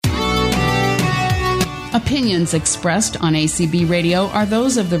opinions expressed on ACB Radio are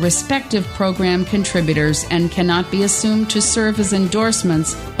those of the respective program contributors and cannot be assumed to serve as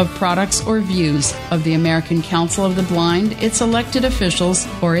endorsements of products or views of the American Council of the Blind, its elected officials,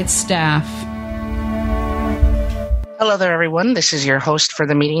 or its staff. Hello there, everyone. This is your host for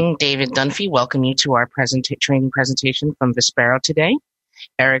the meeting, David Dunphy. Welcome you to our training presentation from Vispero today.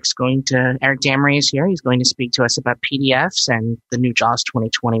 Eric Damery is here. He's going to speak to us about PDFs and the new JAWS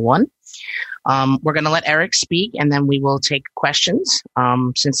 2021. We're going to let Eric speak, and then we will take questions.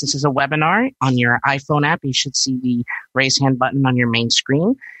 Since this is a webinar, on your iPhone app, you should see the raise hand button on your main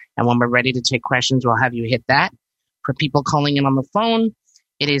screen. And when we're ready to take questions, we'll have you hit that. For people calling in on the phone,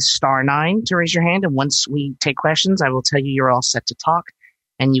 it is *9 to raise your hand. And once we take questions, I will tell you you're all set to talk,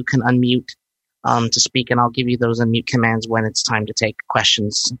 and you can unmute to speak, and I'll give you those unmute commands when it's time to take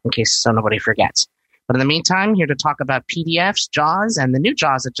questions in case so nobody forgets. But in the meantime, here to talk about PDFs, JAWS, and the new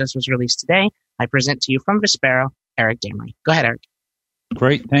JAWS that just was released today, I present to you from Vispero, Eric Damery. Go ahead, Eric.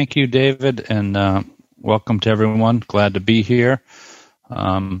 Great. Thank you, David, and welcome to everyone. Glad to be here.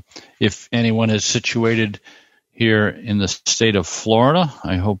 If anyone is situated here in the state of Florida,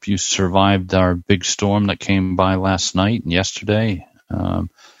 I hope you survived our big storm that came by last night and yesterday.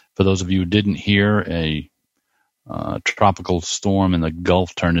 For those of you who didn't hear, a tropical storm in the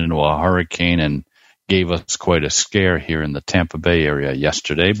Gulf turned into a hurricane and gave us quite a scare here in the Tampa Bay area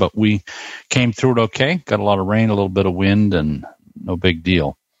yesterday, but we came through it okay. Got a lot of rain, a little bit of wind, and no big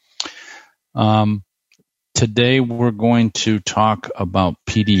deal. Today we're going to talk about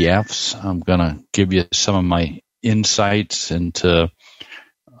PDFs. I'm going to give you some of my insights into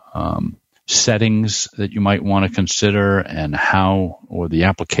settings that you might want to consider and how, or the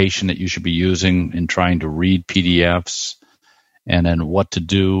application that you should be using in trying to read PDFs, and then what to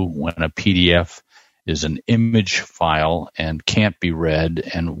do when a PDF is an image file and can't be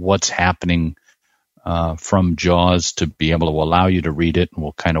read, and what's happening from JAWS to be able to allow you to read it. And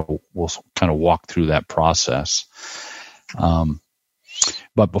we'll kind of walk through that process.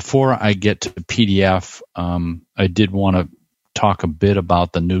 But before I get to PDF, I did want to talk a bit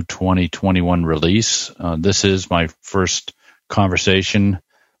about the new 2021 release. This is my first conversation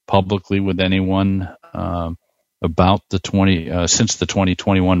publicly with anyone about since the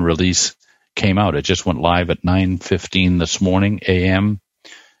 2021 release came out. It just went live at 9:15 this morning a.m.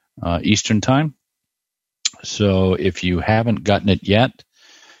 Eastern Time. So if you haven't gotten it yet,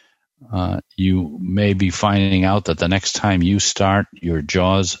 you may be finding out that the next time you start your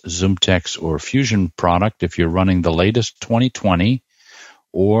JAWS, ZoomText, or Fusion product, if you're running the latest 2020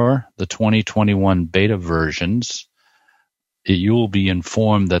 or the 2021 beta versions, you will be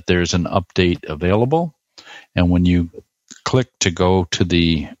informed that there's an update available. And when you click to go to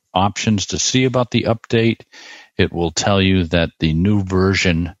the options to see about the update, it will tell you that the new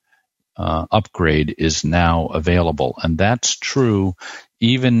version upgrade is now available. And that's true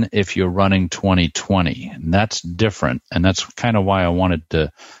even if you're running 2020. And that's different. And that's kind of why I wanted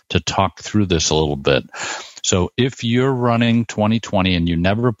to talk through this a little bit. So if you're running 2020 and you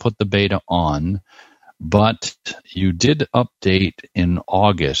never put the beta on, but you did update in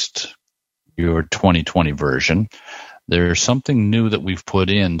August your 2020 version, there's something new that we've put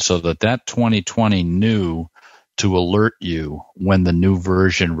in so that 2020 knew to alert you when the new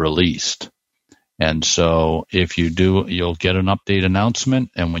version released. And so if you do, you'll get an update announcement,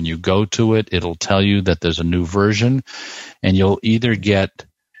 and when you go to it, it'll tell you that there's a new version, and you'll either get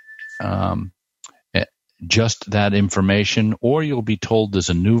just that information, or you'll be told there's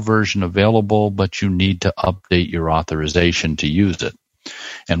a new version available, but you need to update your authorization to use it.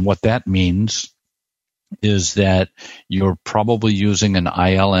 And what that means is that you're probably using an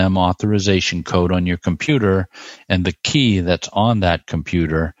ILM authorization code on your computer, and the key that's on that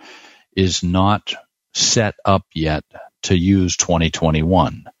computer is not set up yet to use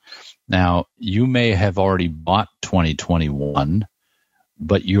 2021. Now, you may have already bought 2021,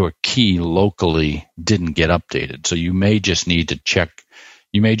 but your key locally didn't get updated. So you may just need to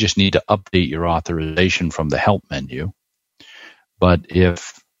update your authorization from the help menu. But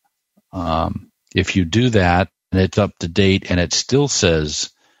if you do that and it's up to date and it still says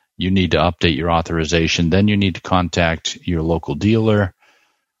you need to update your authorization, then you need to contact your local dealer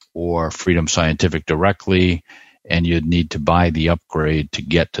or Freedom Scientific directly, and you'd need to buy the upgrade to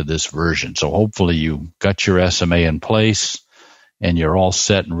get to this version. So hopefully you got your SMA in place and you're all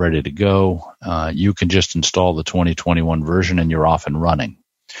set and ready to go. You can just install the 2021 version and you're off and running.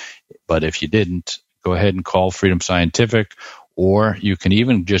 But if you didn't, go ahead and call Freedom Scientific, or you can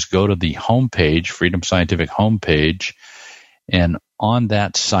even just go to the homepage, Freedom Scientific homepage, and on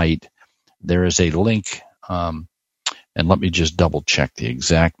that site there is a link, and let me just double check the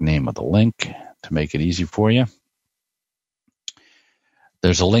exact name of the link. to make it easy for you.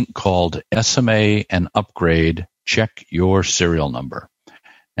 There's a link called SMA and Upgrade. Check your serial number.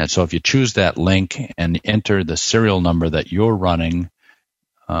 And so if you choose that link and enter the serial number that you're running,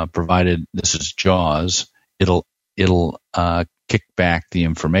 provided this is JAWS, it'll kick back the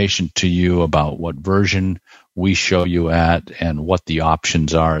information to you about what version we show you at and what the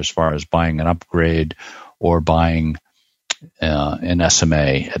options are as far as buying an upgrade or buying an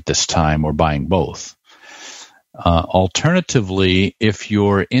SMA at this time, or buying both. Alternatively, if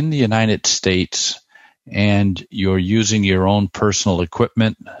you're in the United States and you're using your own personal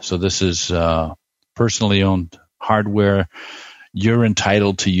equipment, so this is personally owned hardware, you're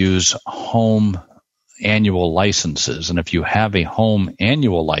entitled to use home annual licenses. And if you have a home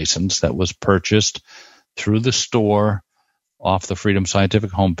annual license that was purchased through the store off the Freedom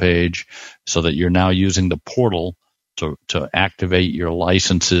Scientific homepage, so that you're now using the portal to activate your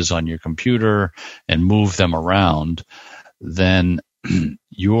licenses on your computer and move them around, then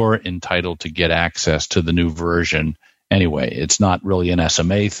you're entitled to get access to the new version anyway. It's not really an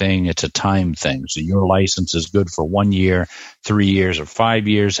SMA thing, it's a time thing. So your license is good for 1 year, 3 years, or 5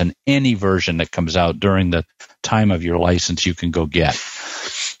 years, and any version that comes out during the time of your license you can go get.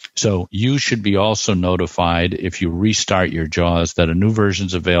 So you should be also notified if you restart your JAWS that a new version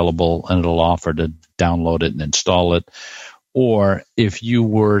is available, and it'll offer to download it and install it. Or if you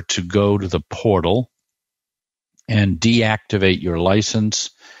were to go to the portal and deactivate your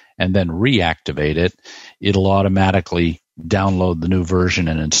license and then reactivate it, it'll automatically download the new version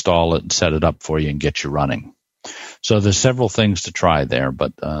and install it and set it up for you and get you running. So there's several things to try there.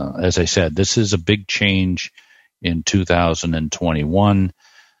 But as I said, this is a big change in 2021.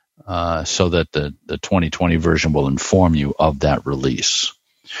 So that the 2020 version will inform you of that release.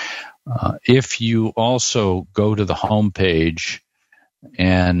 If you also go to the home page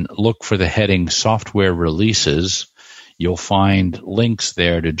and look for the heading Software Releases, you'll find links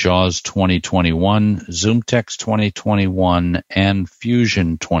there to JAWS 2021, ZoomText 2021, and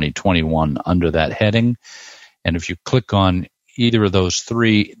Fusion 2021 under that heading. And if you click on either of those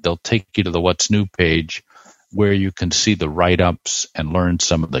three, they'll take you to the What's New page, where you can see the write-ups and learn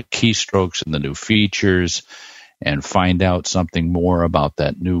some of the keystrokes and the new features and find out something more about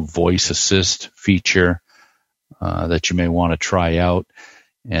that new voice assist feature that you may want to try out.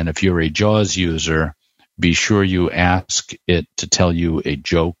 And if you're a JAWS user, be sure you ask it to tell you a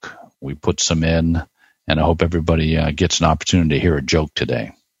joke. We put some in, and I hope everybody gets an opportunity to hear a joke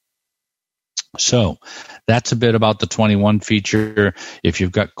today. So that's a bit about the 21 feature. If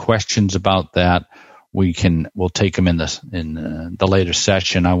you've got questions about that, we'll take them in the later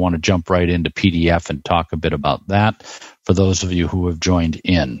session. I want to jump right into PDF and talk a bit about that for those of you who have joined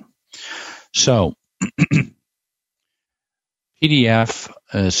in. So PDF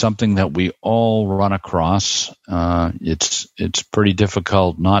is something that we all run across. It's pretty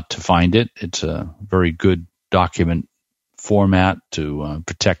difficult not to find it. It's a very good document format to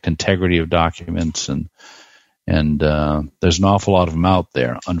protect integrity of documents, and there's an awful lot of them out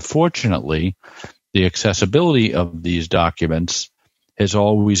there. Unfortunately, the accessibility of these documents has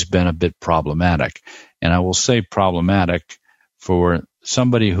always been a bit problematic. And I will say problematic for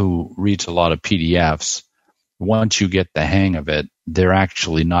somebody who reads a lot of PDFs. Once you get the hang of it, they're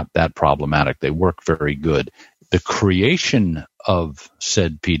actually not that problematic. They work very good. The creation of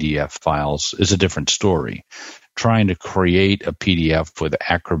said PDF files is a different story. Trying to create a PDF with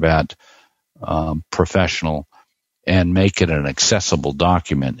Acrobat Professional and make it an accessible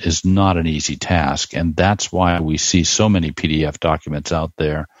document is not an easy task, and that's why we see so many PDF documents out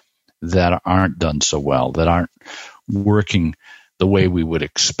there that aren't done so well, that aren't working the way we would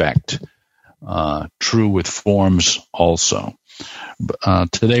expect. True with forms also.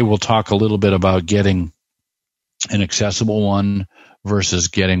 Today we'll talk a little bit about getting an accessible one versus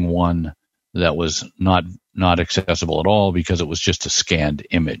getting one that was not accessible at all because it was just a scanned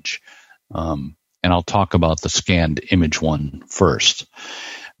image. And I'll talk about the scanned image one first.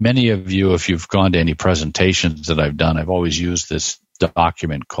 Many of you, if you've gone to any presentations that I've done, I've always used this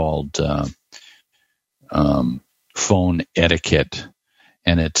document called Phone Etiquette,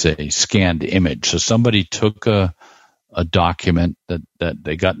 and it's a scanned image. So somebody took a document that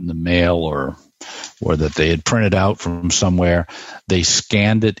they got in the mail or that they had printed out from somewhere. They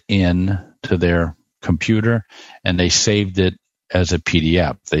scanned it in to their computer, and they saved it as a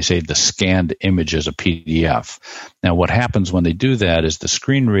PDF. They save the scanned image as a PDF. Now, what happens when they do that is the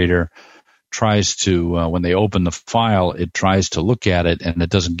screen reader tries to, when they open the file, it tries to look at it and it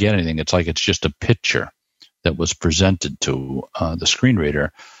doesn't get anything. It's like it's just a picture that was presented to the screen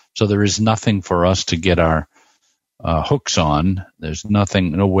reader. So there is nothing for us to get our hooks on. There's no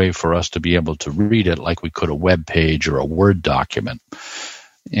way for us to be able to read it like we could a web page or a Word document.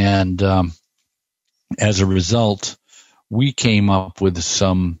 And as a result, we came up with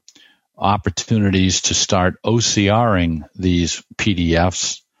some opportunities to start OCRing these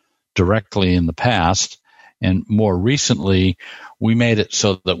PDFs directly in the past. And more recently, we made it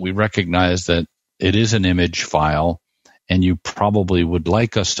so that we recognize that it is an image file and you probably would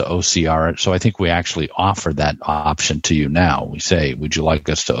like us to OCR it. So I think we actually offer that option to you now. We say, would you like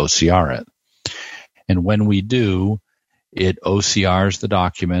us to OCR it? And when we do, it OCRs the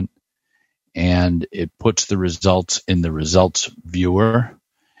document and it puts the results in the results viewer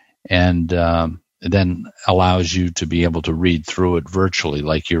and then allows you to be able to read through it virtually,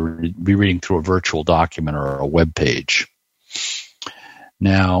 like you're be reading through a virtual document or a web page.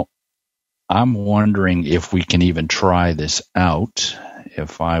 Now, I'm wondering if we can even try this out.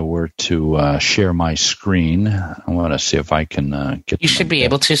 If I were to share my screen, I want to see if I can get. You should be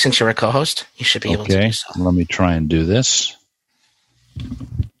able to, since you're a co-host. You should be able to do so. Let me try and do this.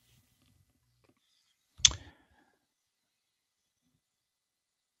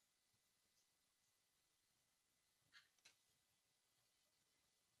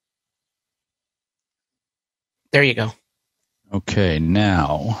 There you go. Okay,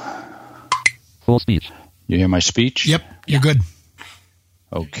 now. Full speech. You hear my speech? Yep, you're good.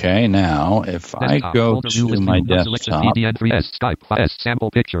 Okay, now if I go to my desktop. PDN3S, Skype, S, sample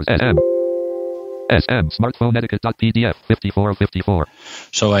pictures, SM, smartphone etiquette.pdf, 54 of 54.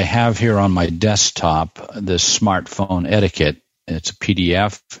 So I have here on my desktop this smartphone etiquette. It's a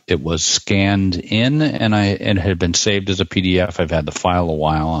PDF. It was scanned in, and it had been saved as a PDF. I've had the file a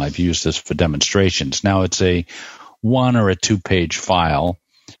while, and I've used this for demonstrations. Now it's a 1 or a 2-page file.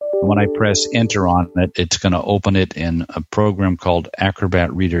 When I press enter on it, it's going to open it in a program called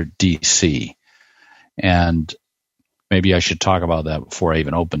Acrobat Reader DC. And maybe I should talk about that before I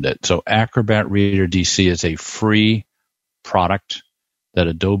even opened it. So Acrobat Reader DC is a free product that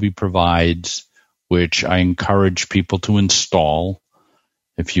Adobe provides, which I encourage people to install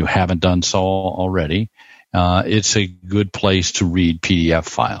if you haven't done so already. It's a good place to read PDF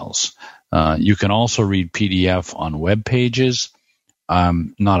files. You can also read PDF on web pages.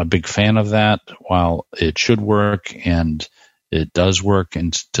 I'm not a big fan of that. While it should work and it does work,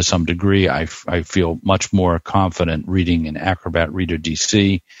 and to some degree, I feel much more confident reading in Acrobat Reader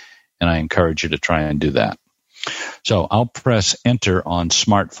DC, and I encourage you to try and do that. So I'll press enter on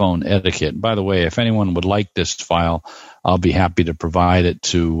smartphone etiquette. By the way, if anyone would like this file, I'll be happy to provide it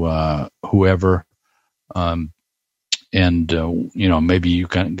to whoever. Maybe you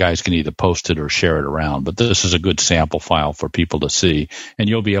guys can either post it or share it around. But this is a good sample file for people to see, and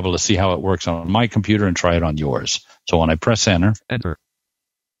you'll be able to see how it works on my computer and try it on yours. So when I press enter.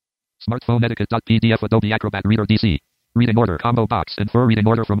 Smartphone etiquette.pdf Adobe Acrobat Reader DC. Reading order combo box. Infer reading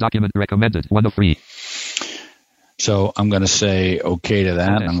order from document recommended 1 of 3. So I'm going to say OK to that.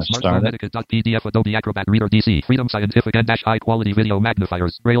 I'm going to start it. PDF Adobe Acrobat Reader DC. Freedom Scientific and high quality video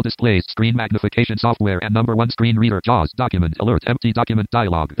magnifiers. Braille displays. Screen magnification software. And number 1 screen reader. JAWS. Document. Alert. Empty document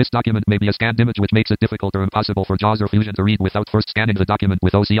dialog. This document may be a scanned image, which makes it difficult or impossible for JAWS or Fusion to read without first scanning the document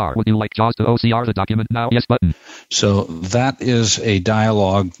with OCR. Would you like JAWS to OCR the document now? Yes button. So that is a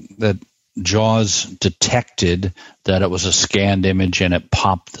dialog that JAWS detected that it was a scanned image, and it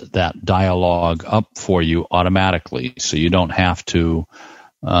popped that dialog up for you automatically. So you don't have to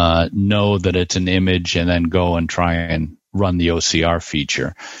know that it's an image and then go and try and run the OCR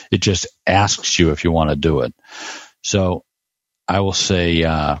feature. It just asks you if you want to do it. So I will say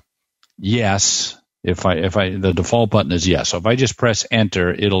yes. If the default button is yes. So if I just press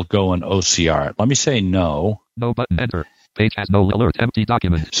enter, it'll go and OCR it. Let me say no. No button. Enter. Page has no alert, empty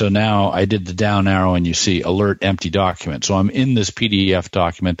document. So now I did the down arrow and you see alert, empty document. So I'm in this PDF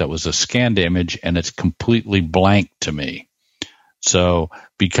document that was a scanned image, and it's completely blank to me. So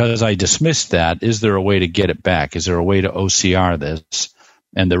because I dismissed that, is there a way to get it back? Is there a way to OCR this?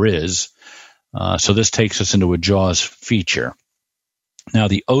 And there is. So this takes us into a JAWS feature. Now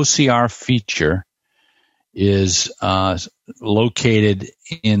the OCR feature is located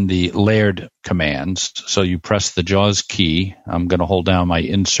in the layered commands. So you press the JAWS key. I'm going to hold down my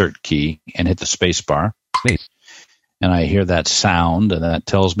insert key and hit the space bar. Space. And I hear that sound, and that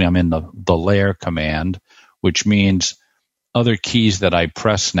tells me I'm in the layer command, which means other keys that I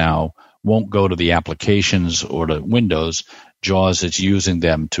press now won't go to the applications or to Windows. JAWS is using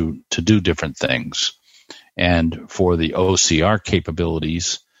them to do different things. And for the OCR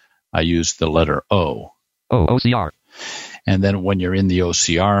capabilities, I use the letter O. Oh, OCR. And then when you're in the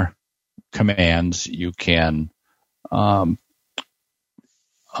OCR commands, you can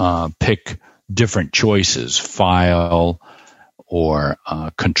pick different choices, file or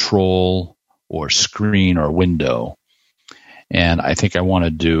control or screen or window. And I think I want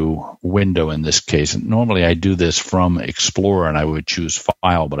to do window in this case. Normally I do this from Explorer and I would choose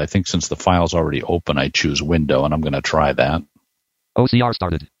file, but I think since the file's already open, I choose window, and I'm going to try that. OCR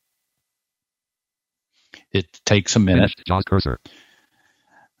started. It takes a minute. Finished. JAWS cursor.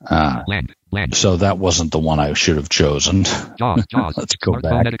 Land. So that wasn't the one I should have chosen. JAWS. Let's go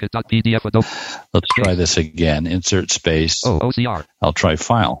back. Let's try this again. Insert space. OCR. I'll try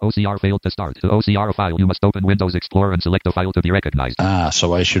file. OCR failed to start. To OCR a file, you must open Windows Explorer and select the file to be recognized.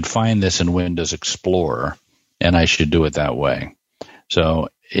 So I should find this in Windows Explorer, and I should do it that way. So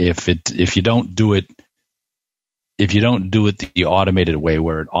if you don't do it the automated way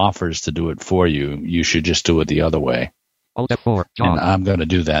where it offers to do it for you, you should just do it the other way. Alt F4. And I'm going to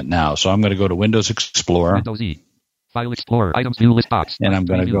do that now. So I'm going to go to Windows Explorer. Windows E. File Explorer. Items view list box. And I'm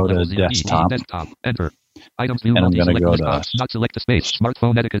going to go to desktop. Enter. Items view. And I'm going to go to not select the space.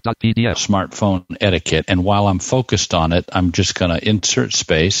 Smartphone etiquette.pdf. Smartphone etiquette. And while I'm focused on it, I'm just going to insert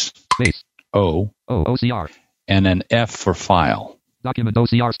space. OCR. And an F for file. Document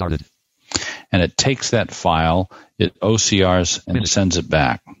OCR started. And it takes that file, it OCRs, and it sends it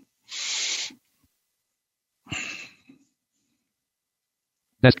back.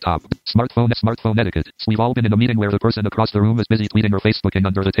 Desktop. Smartphone etiquette. We've all been in a meeting where the person across the room is busy tweeting or Facebooking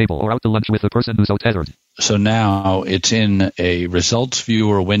under the table, or out to lunch with the person who's so tethered. So now it's in a results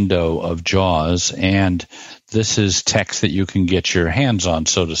viewer window of JAWS, and this is text that you can get your hands on,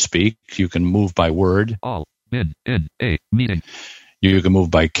 so to speak. You can move by word. All. In a meeting. You can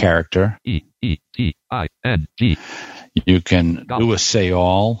move by character. EETING. You can do a say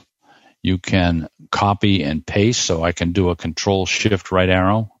all. You can copy and paste, so I can do a Control-Shift-right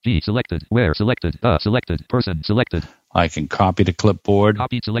arrow. G selected, where selected, selected, person selected. I can copy to clipboard.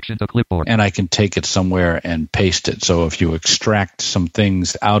 Copy selection to clipboard. And I can take it somewhere and paste it. So if you extract some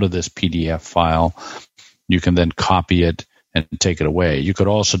things out of this PDF file, you can then copy it and take it away. You could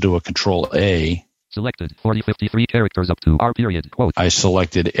also do a Control-A. Selected 4053 characters up to R period. Quote. I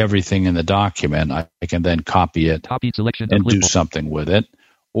selected everything in the document. I can then copy it and do something with it.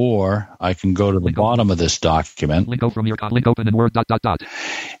 Or I can go to the bottom of this document. Link open in Word ...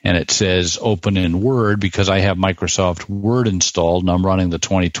 And it says open in Word because I have Microsoft Word installed and I'm running the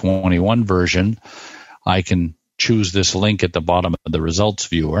 2021 version. I can choose this link at the bottom of the results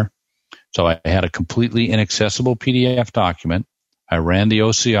viewer. So I had a completely inaccessible PDF document. I ran the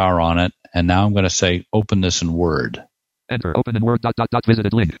OCR on it, and now I'm going to say open this in Word. Enter open in Word ...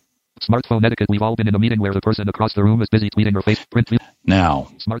 visited link. Smartphone etiquette. We've all been in a meeting where the person across the room is busy tweeting or print view. Now,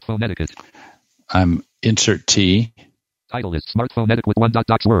 smartphone etiquette. I'm insert T. Title is smartphone etiquette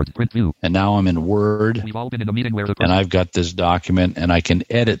 1.docs Word print view. And now I'm in Word. We've all been in a meeting where the person. And I've got this document, and I can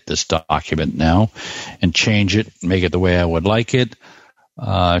edit this document now and change it, make it the way I would like it,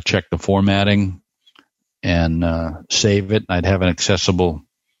 check the formatting, and save it. I'd have an accessible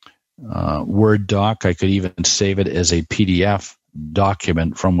Word doc. I could even save it as a PDF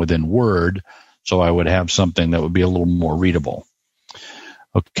document from within Word, so I would have something that would be a little more readable.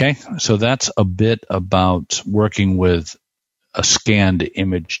 Okay, so that's a bit about working with a scanned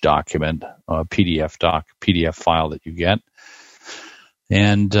image document, a PDF file that you get,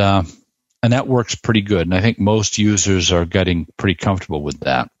 and that works pretty good. And I think most users are getting pretty comfortable with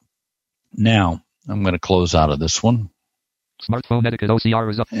that. Now I'm going to close out of this one. Smartphone etiquette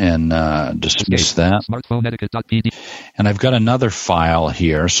OCR is up. And dismiss that. Smartphone etiquette.pdf. And I've got another file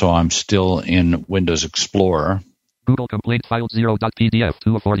here, so I'm still in Windows Explorer. Google complaint file 0.pdf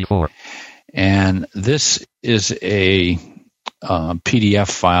 2 of 44. And this is a PDF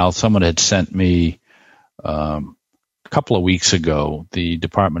file someone had sent me a couple of weeks ago. The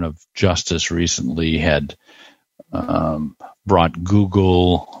Department of Justice recently had brought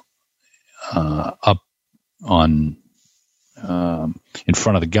Google up on in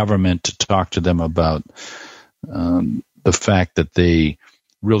front of the government to talk to them about the fact that they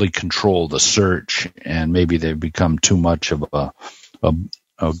really control the search, and maybe they've become too much of a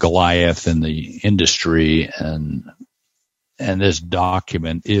Goliath in the industry, and this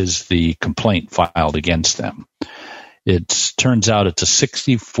document is the complaint filed against them. It turns out it's a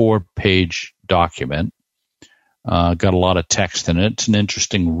 64-page document, got a lot of text in it. It's an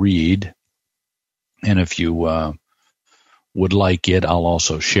interesting read, and if you would like it, I'll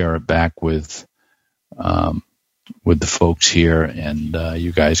also share it back with the folks here, and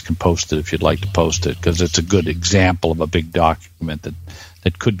you guys can post it if you'd like to post it, because it's a good example of a big document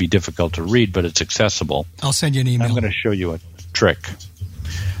that could be difficult to read, but it's accessible. I'll send you an email. I'm going to show you a trick.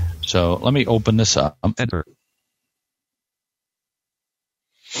 So let me open this up. Enter.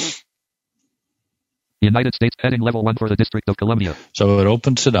 United States, heading level 1 for the District of Columbia. So it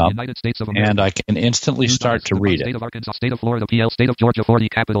opens it up, United States of America. and I can instantly start to read State it. of Arkansas, State of Florida, PL, State of Georgia, 40,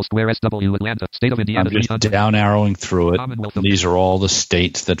 Capital Square, SW, Atlanta, State of Indiana, I'm just 300. down arrowing through it. Commonwealth of These are all the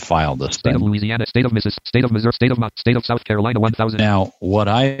states that filed this State of thing. Louisiana, State of Mississippi, State of Missouri, State of South Carolina, 1000. Now, what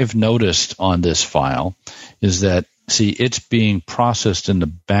I've noticed on this file is that, see, it's being processed in the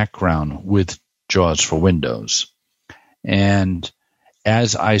background with JAWS for Windows. And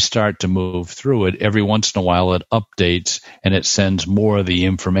as I start to move through it, every once in a while it updates and it sends more of the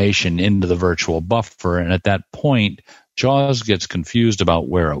information into the virtual buffer. And at that point, JAWS gets confused about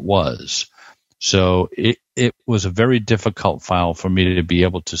where it was. So it was a very difficult file for me to be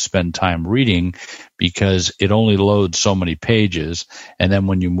able to spend time reading because it only loads so many pages. And then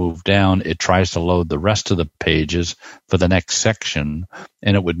when you move down, it tries to load the rest of the pages for the next section,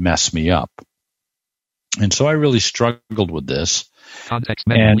 and it would mess me up. And so I really struggled with this. Context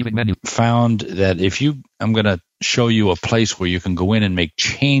menu, And leaving menu. found that I'm going to show you a place where you can go in and make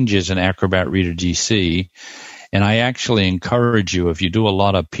changes in Acrobat Reader DC. And I actually encourage you, if you do a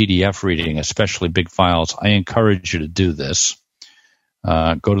lot of PDF reading, especially big files, I encourage you to do this.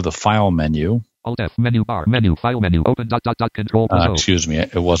 Go to the File menu. Alt F, menu bar, menu, file menu, open, control plus O. Excuse me,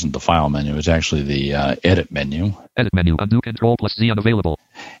 it wasn't the File menu. It was actually the Edit menu. Edit menu, undo, control plus Z unavailable.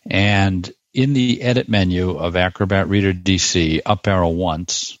 And in the Edit menu of Acrobat Reader DC, up arrow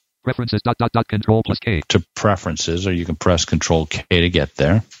once Preferences, control plus K. to Preferences, or you can press Control K to get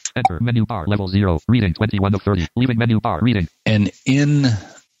there. Enter, menu bar, level 0, reading 21 of 30, leaving menu bar, reading. And in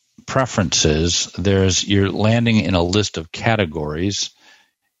Preferences, you're landing in a list of categories,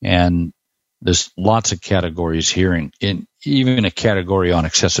 and there's lots of categories here, in even a category on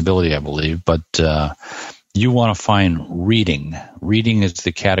accessibility, I believe, but you want to find reading. Reading is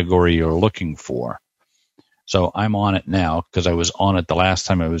the category you're looking for. So I'm on it now because I was on it the last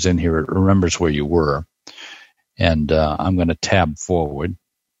time I was in here. It remembers where you were. And I'm going to tab forward.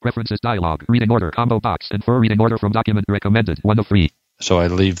 Preferences dialog, reading order, combo box, infer reading order from document recommended, 1 of 3. So I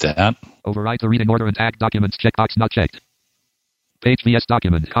leave that. Override the reading order and tag documents, checkbox not checked. Page VS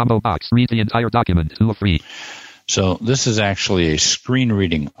document, combo box, read the entire document, 2 of 3. So this is actually a screen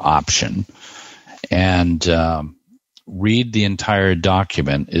reading option. And read the entire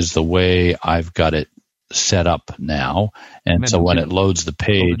document is the way I've got it set up now. And so when it loads the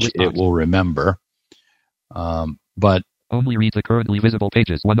page, it will remember. But only read the currently visible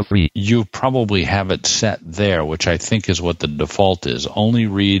pages, 1 of 3. You probably have it set there, which I think is what the default is. Only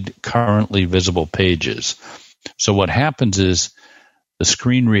read currently visible pages. So what happens is the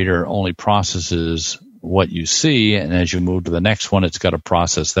screen reader only processes what you see, and as you move to the next one, it's got to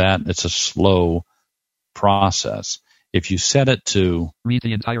process that. It's a slow process. If you set it to read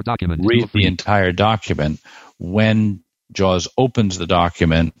the entire document, when JAWS opens the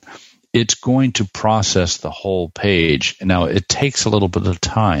document, it's going to process the whole page. Now, it takes a little bit of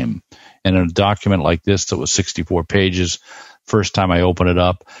time. And in a document like this that was 64 pages, first time I open it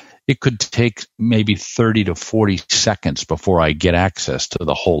up, it could take maybe 30 to 40 seconds before I get access to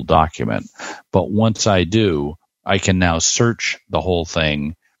the whole document. But once I do, I can now search the whole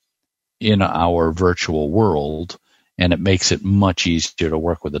thing in our virtual world, and it makes it much easier to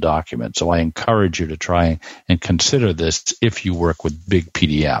work with the document. So I encourage you to try and consider this if you work with big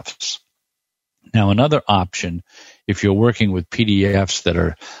PDFs. Now, another option, if you're working with PDFs that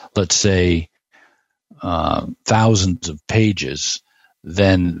are, let's say, thousands of pages,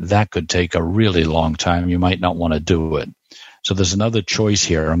 then that could take a really long time. You might not want to do it. So there's another choice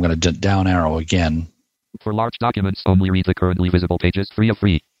here. I'm going to down arrow again. For large documents, only read the currently visible pages, 3 of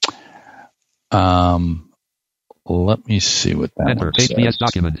 3. Let me see what that Enter, one page says. VS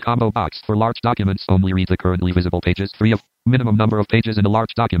document, combo box. For large documents, only read the currently visible pages, 3 of. Minimum number of pages in a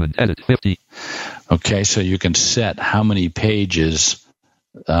large document, edit, 50. Okay, so you can set how many pages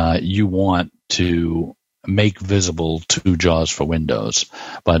you want to make visible to JAWS for Windows.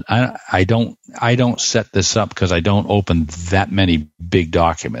 But I don't set this up because I don't open that many big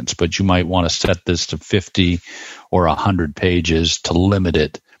documents. But you might want to set this to 50 or 100 pages to limit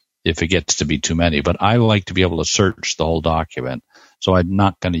it if it gets to be too many. But I like to be able to search the whole document, so I'm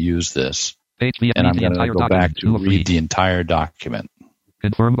not going to use this. And I'm going to go back to read the entire document.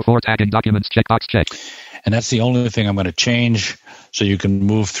 Confirm before tagging documents, checkbox check. And that's the only thing I'm going to change, so you can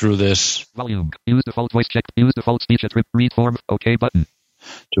move through this. Volume. Use default voice check. Use default speech at read form. OK button.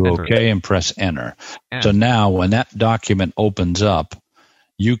 To Enter. OK and press Enter. So now when that document opens up,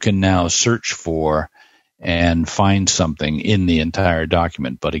 you can now search for and find something in the entire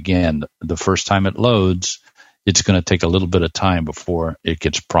document. But again, the first time it loads, it's going to take a little bit of time before it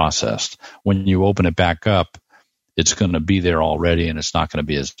gets processed. When you open it back up, it's going to be there already, and it's not going to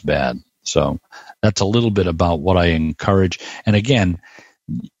be as bad. So that's a little bit about what I encourage. And again,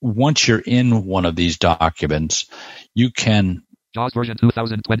 once you're in one of these documents, you can... JAWS version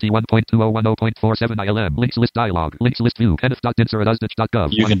 2021.2010.47 ILM. Links list dialog. Links list view.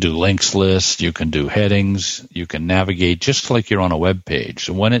 Kenneth.dinsor@usditch.gov. You can do links lists. You can do headings. You can navigate just like you're on a web page.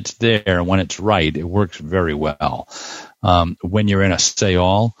 So when it's there, when it's right, it works very well. When you're in a say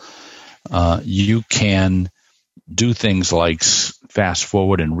all, you can do things like fast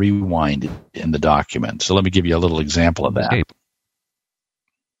forward and rewind in the document. So let me give you a little example of that. Escape.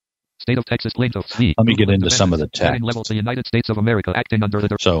 State of Texas plaintiffs. Let me get into some of the text. Level the United States of America acting under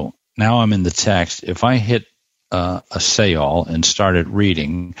the... So now I'm in the text. If I hit a say all and started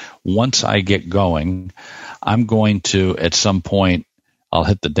reading, once I get going, I'm going to, at some point, I'll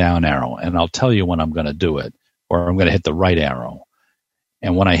hit the down arrow, and I'll tell you when I'm going to do it, or I'm going to hit the right arrow.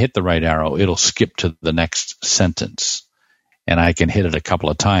 And when I hit the right arrow, it'll skip to the next sentence. And I can hit it a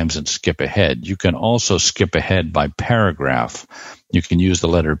couple of times and skip ahead. You can also skip ahead by paragraph. You can use the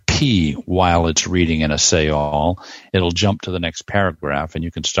letter P while it's reading in a say all. It'll jump to the next paragraph, and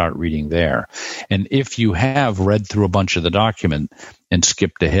you can start reading there. And if you have read through a bunch of the document and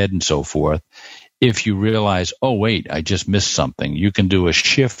skipped ahead and so forth, if you realize, oh, wait, I just missed something, you can do a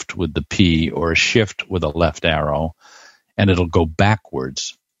shift with the P or a shift with a left arrow, and it'll go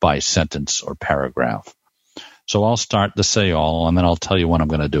backwards by sentence or paragraph. So I'll start the say all, and then I'll tell you when I'm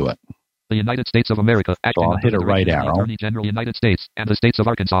going to do it. The United States of America acting so I'll hit a right arrow. Attorney General United States and the states of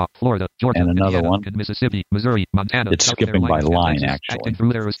Arkansas, Florida, Georgia, and another Indiana, one. Mississippi, Missouri, Montana. It's South skipping Carolina, by line, Texas, actually. Acting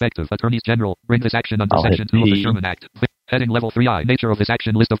through their respective attorneys general, bring this action under I'll Section hit 2 of the P. Sherman Act. Heading Level 3I. Nature of this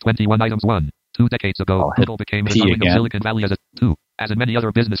action. List of 21 items. 1. 2 decades ago, Google became the darling of Silicon Valley as a 2. As in many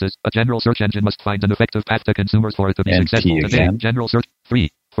other businesses, a general search engine must find an effective path to consumers for it to be and successful. P Today, again. general search 3.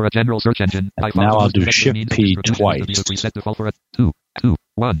 For a general search engine, now I'll do Shift P twice.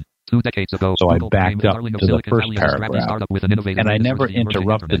 1. 2 decades ago, so Google I backed up to the first paragraph, with an innovative and I never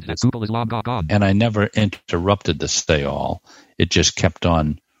interrupted this. Google is long gone. And I never interrupted the say all. It just kept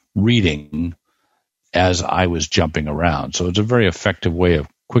on reading as I was jumping around. So it's a very effective way of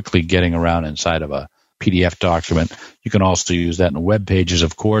quickly getting around inside of a PDF document. You can also use that in web pages,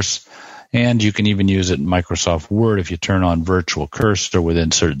 of course, and you can even use it in Microsoft Word if you turn on virtual cursor with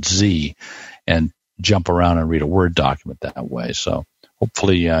insert Z and jump around and read a Word document that way. So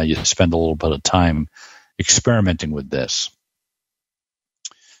hopefully you spend a little bit of time experimenting with this.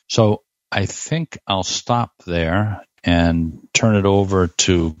 So I think I'll stop there and turn it over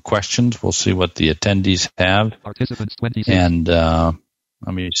to questions. We'll see what the attendees have. Participants 26. And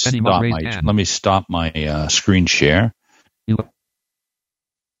let me stop my screen share.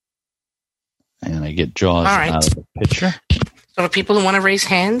 And I get JAWS out of the picture. So for people who want to raise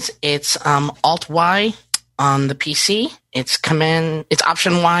hands, it's Alt-Y on the PC. It's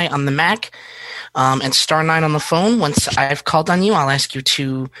Option Y on the Mac, and *9 on the phone. Once I've called on you, I'll ask you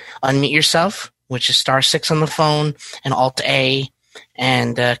to unmute yourself, which is *6 on the phone, and Alt-A,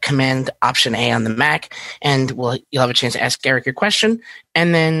 and Command Option A on the Mac. And you'll have a chance to ask Eric your question,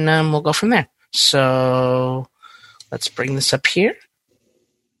 and then we'll go from there. So let's bring this up here.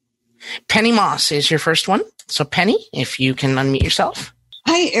 Penny Moss is your first one. So Penny, if you can unmute yourself.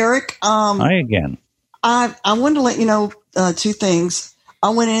 Hey, Eric. Hi again. I wanted to let you know two things. I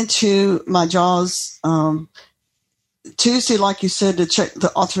went into my JAWS Tuesday, like you said, to check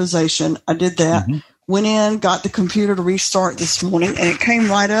the authorization. I did that. Mm-hmm. Went in, got the computer to restart this morning, and it came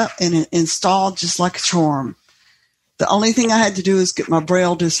right up and it installed just like a charm. The only thing I had to do is get my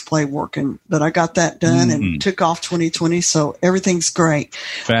Braille display working, but I got that done and took off 2020, so everything's great.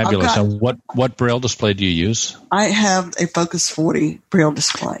 Fabulous. And what Braille display do you use? I have a Focus 40 Braille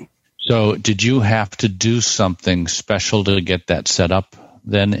display. So did you have to do something special to get that set up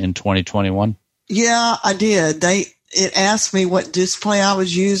then in 2021? Yeah, I did. It asked me what display I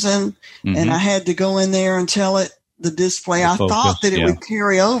was using, and I had to go in there and tell it the display. I thought that it would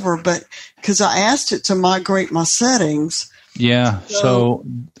carry over, but because I asked it to migrate my settings. Yeah, so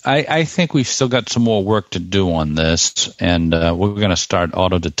I think we've still got some more work to do on this, and we're going to start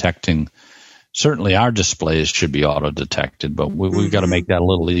auto-detecting. Certainly our displays should be auto-detected, but we've got to make that a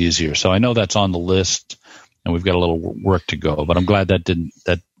little easier. So I know that's on the list, and we've got a little work to go, but I'm glad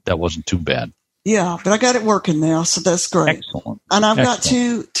that wasn't too bad. Yeah, but I got it working now, so that's great. Excellent. And I've got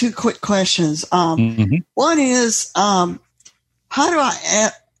two quick questions. One is, how do I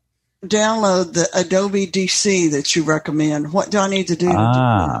download the Adobe DC that you recommend? What do I need to do?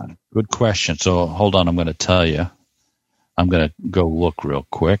 Good question. So hold on, I'm going to tell you. I'm going to go look real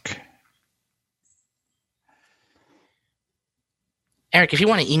quick. Eric, if you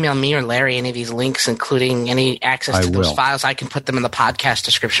want to email me or Larry any of these links, including any access to those files, I can put them in the podcast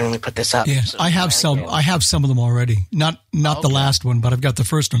description when we put this up. Yeah, so I have some of them already. Not the last one, but I've got the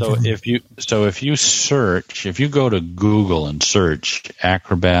first one. If you go to Google and search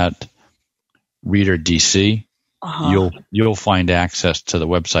Acrobat Reader DC, you'll find access to the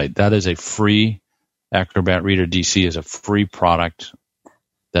website. That is a free Acrobat Reader DC is a free product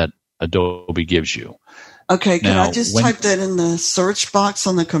that Adobe gives you. Okay, can I just type that in the search box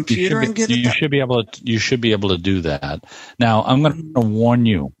on the computer and get it? You should be able to do that. Now, I'm going to warn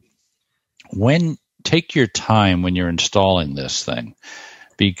you. Take your time when you're installing this thing,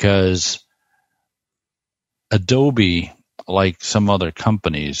 because Adobe, like some other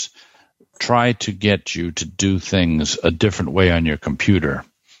companies, try to get you to do things a different way on your computer.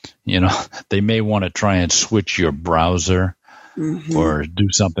 They may want to try and switch your browser or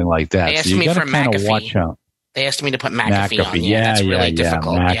do something like that. They asked me for McAfee. Watch out. They asked me to put McAfee on. Yeah, that's really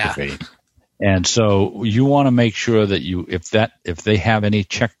difficult. McAfee. Yeah. And so you want to make sure that if they have any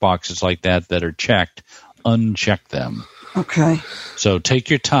checkboxes like that are checked, uncheck them. Okay. So take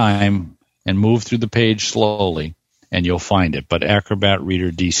your time and move through the page slowly, and you'll find it. But Acrobat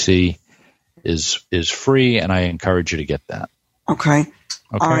Reader DC is free, and I encourage you to get that. Okay.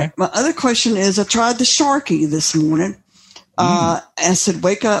 All right. My other question is, I tried the Sharky this morning. I said,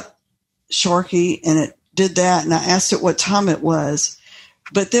 wake up, Sharky, and it did that, and I asked it what time it was.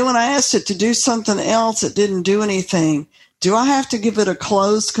 But then when I asked it to do something else, it didn't do anything. Do I have to give it a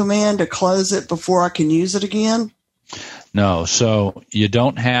close command to close it before I can use it again? No, so you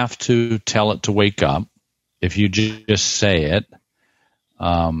don't have to tell it to wake up. If you just say it,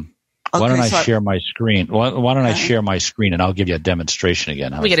 why don't I share my screen? Why don't I share my screen, and I'll give you a demonstration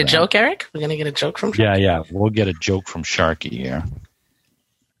again. We get a joke, Eric? We're going to get a joke from Sharky? Yeah. We'll get a joke from Sharky here.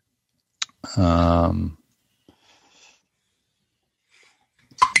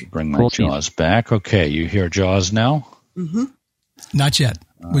 Bring my JAWS back. Okay, you hear JAWS now? Mm-hmm. Not yet.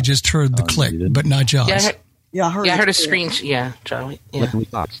 We just heard the click, but not JAWS. I heard a screen. Yeah, Joe. Yeah.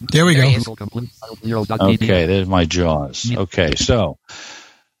 There we go. Okay, there's my JAWS. Okay, so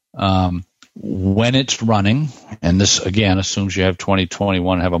when it's running, and this again assumes you have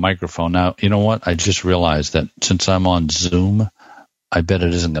 2021 and have a microphone. Now, you know what? I just realized that since I'm on Zoom, I bet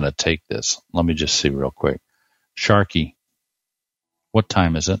it isn't going to take this. Let me just see real quick. Sharky, what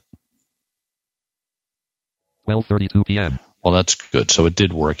time is it? 12:32 p.m. Well, that's good. So it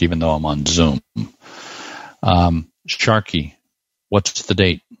did work, even though I'm on Zoom. Sharky, what's the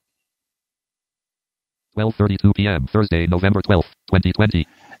date? 12:32 p.m. Thursday, November 12th, 2020.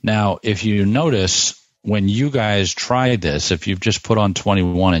 Now, if you notice, when you guys try this, if you've just put on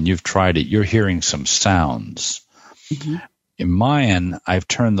 21 and you've tried it, you're hearing some sounds. Mm-hmm. In mine, I've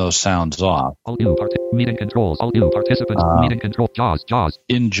turned those sounds off. All new meeting controls. All new participants. Meeting control. JAWS.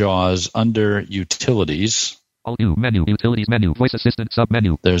 In JAWS, under Utilities. All new menu. Utilities menu. Voice Assistant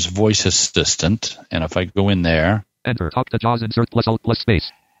submenu. There's Voice Assistant, and if I go in there, enter. Talk to JAWS. Insert + Alt +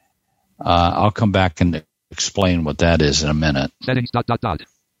 space. I'll come back and explain what that is in a minute. Settings. ...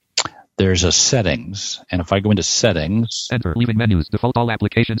 There's a Settings, and if I go into Settings, enter. Leaving menus. Default all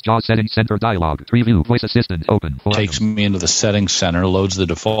applications. JAWS Settings Center dialog. 3 view. Voice Assistant open. Takes me into the Settings Center, loads the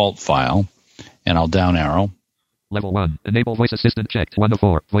default file, and I'll down arrow. Level 1. Enable Voice Assistant checked. 1 of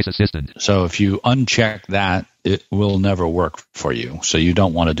 4. Voice Assistant. So if you uncheck that, it will never work for you. So you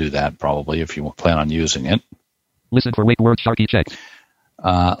don't want to do that probably if you plan on using it. Listen for wake word. Sharky checked.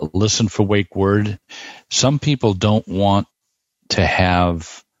 Listen for wake word. Some people don't want to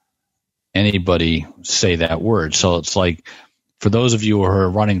have anybody say that word. So it's like, for those of you who are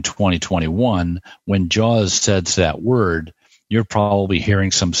running 2021, when JAWS says that word, you're probably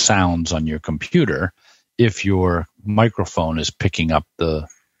hearing some sounds on your computer if your microphone is picking up the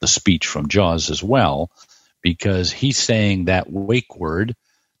speech from JAWS as well, because he's saying that wake word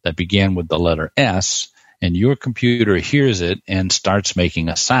that began with the letter S, and your computer hears it and starts making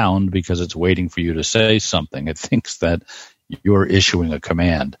a sound because it's waiting for you to say something. It thinks that you're issuing a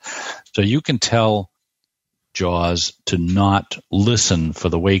command. So you can tell JAWS to not listen for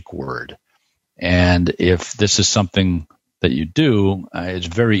the wake word. And if this is something that you do, it's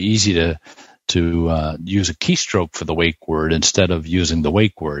very easy to use a keystroke for the wake word instead of using the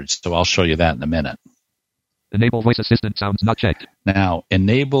wake words. So I'll show you that in a minute. Enable Voice Assistant sounds not checked. Now,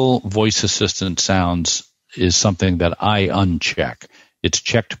 Enable Voice Assistant sounds is something that I uncheck. It's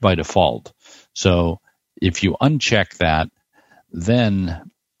checked by default. So if you uncheck that,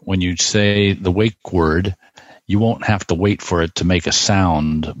 then when you say the wake word, you won't have to wait for it to make a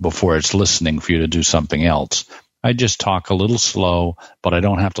sound before it's listening for you to do something else. I just talk a little slow, but I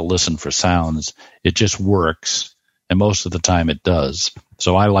don't have to listen for sounds. It just works and most of the time it does.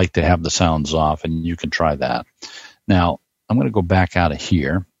 So I like to have the sounds off, and you can try that. Now, I'm going to go back out of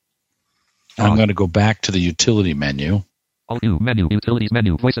here. I'm going to go back to the utility menu. Alt-U, menu, utilities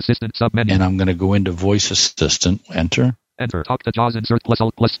menu, voice assistant, sub-menu. And I'm going to go into voice assistant, enter. Enter, talk to JAWS, insert plus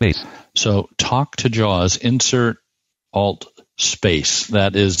alt plus space. So talk to JAWS, insert alt space.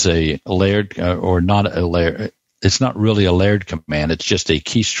 That is a layered, or not a layer. It's not really a layered command. It's just a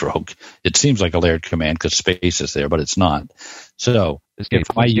keystroke. It seems like a layered command because space is there, but it's not. So Escape,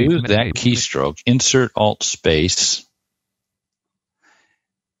 if I escape, use that escape. keystroke, insert alt space,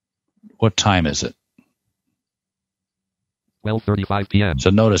 what time is it? 12:35 p.m.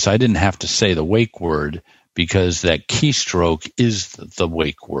 So notice I didn't have to say the wake word because that keystroke is the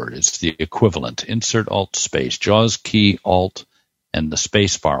wake word. It's the equivalent. Insert alt space, JAWS key, alt, and the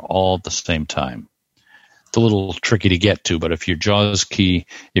space bar all at the same time. It's a little tricky to get to, but if your JAWS key,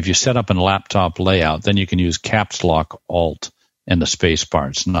 if you set up a laptop layout, then you can use caps lock, alt, and the space bar.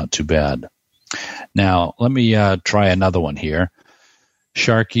 It's not too bad. Now, let me try another one here.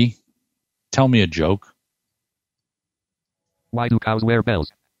 Sharky, tell me a joke. Why do cows wear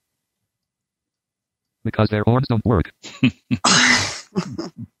bells? Because their horns don't work.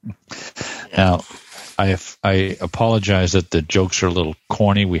 Now, I apologize that the jokes are a little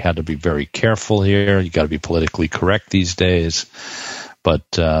corny. We had to be very careful here. You got to be politically correct these days. But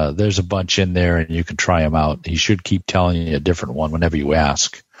there's a bunch in there, and you can try them out. He should keep telling you a different one whenever you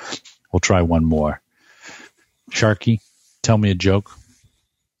ask. We'll try one more. Sharky, tell me a joke.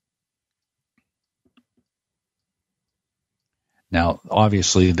 Now,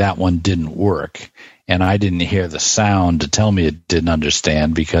 obviously, that one didn't work, and I didn't hear the sound to tell me it didn't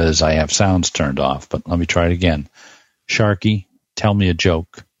understand because I have sounds turned off. But let me try it again. Sharky, tell me a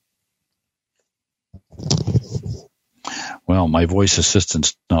joke. Well, my voice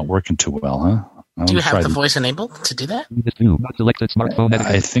assistant's not working too well, huh? Do you have the voice enabled to do that? Not selected smartphone.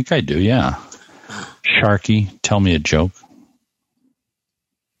 I think I do, yeah. Sharky, tell me a joke.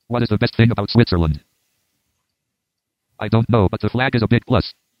 What is the best thing about Switzerland? I don't know, but the flag is a big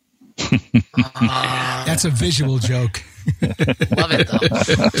plus. That's a visual joke. Love it,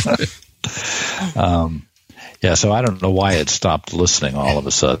 though. Yeah, so I don't know why it stopped listening all of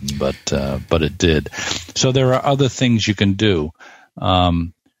a sudden, but it did. So there are other things you can do.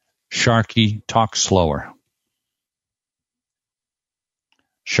 Sharky, talk slower.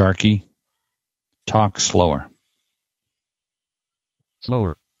 Sharky, talk slower.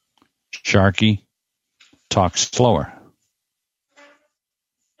 Slower. Sharky, talk slower.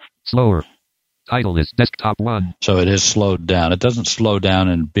 Slower. Title is desktop 1. So it is slowed down. It doesn't slow down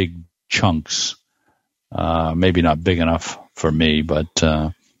in big chunks. Maybe not big enough for me, but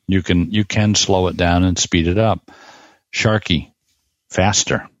you can slow it down and speed it up. Sharky,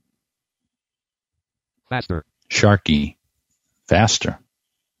 faster. Faster. Sharky, faster.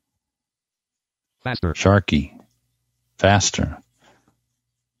 Faster. Sharky, faster.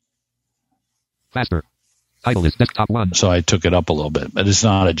 Faster. Title is desktop 1. So I took it up a little bit, but it's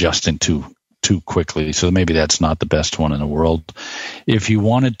not adjusting too quickly. So maybe that's not the best one in the world. If you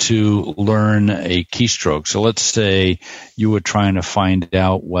wanted to learn a keystroke, so let's say you were trying to find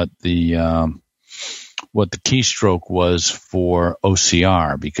out what the keystroke was for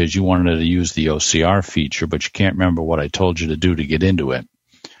OCR because you wanted to use the OCR feature, but you can't remember what I told you to do to get into it.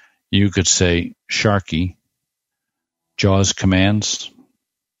 You could say Sharky, JAWS commands.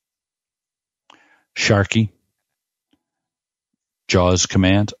 Sharky, JAWS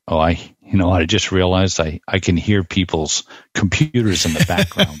command. Oh, I just realized I can hear people's computers in the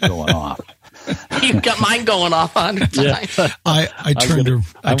background going off. You've got mine going off 100 times. Yeah. I turned her.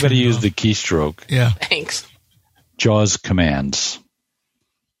 I'm going to use the keystroke. Yeah. Thanks. JAWS commands.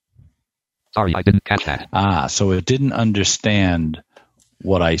 Sorry, I didn't catch that. So it didn't understand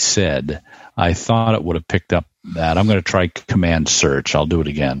what I said. I thought it would have picked up that. I'm going to try command search. I'll do it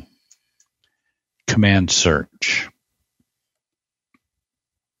again. Command search.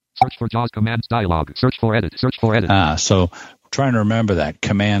 Search for JAWS commands dialog. Search for edit. Search for edit. So trying to remember that.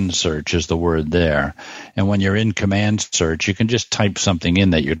 Command search is the word there. And when you're in command search, you can just type something in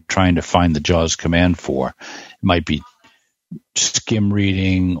that you're trying to find the JAWS command for. It might be skim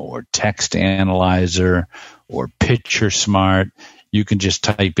reading or text analyzer or picture smart. You can just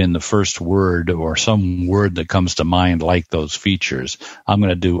type in the first word or some word that comes to mind like those features. I'm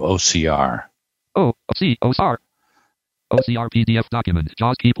going to do OCR. OCR. OCR PDF document.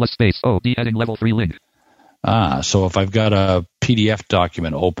 JAWS key plus space. OD heading level 3 link. So if I've got a PDF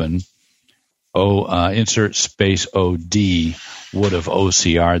document open, insert space OD would have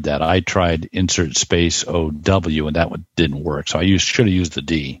OCR'd that. I tried insert space OW and that one didn't work. So should have used the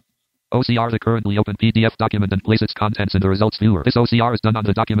D. OCR the currently open PDF document and place its contents in the results viewer. This OCR is done on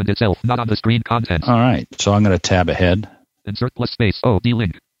the document itself, not on the screen contents. All right. So I'm going to tab ahead. Insert plus space O D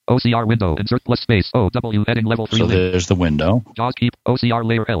link. OCR window. Insert plus space O W heading level 3 so link. There's the window. JAWS keep OCR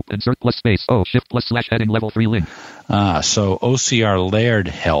layer help. Insert plus space O shift plus slash heading level 3 link. So OCR layered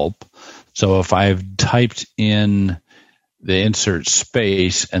help. So if I've typed in the insert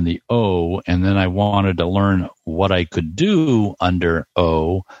space and the O, and then I wanted to learn what I could do under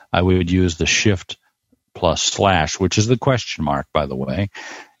O, I would use the shift plus slash, which is the question mark, by the way,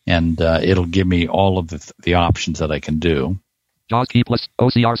 and it'll give me all of the options that I can do. JAWS key plus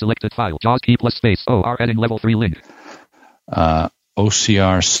OCR selected file. JAWS key plus space OR heading level 3 link.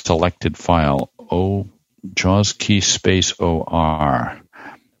 OCR selected file. JAWS key space OR.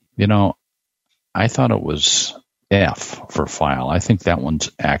 You know, I thought it was F for file. I think that one's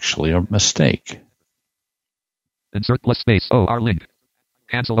actually a mistake. Insert plus space OR link.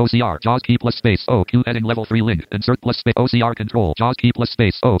 Cancel OCR. JAWS key plus space OQ heading level 3 link. Insert plus space OCR control. JAWS key plus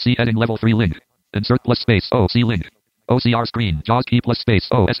space OC heading level 3 link. Insert plus space OC link. OCR screen. JAWS key plus space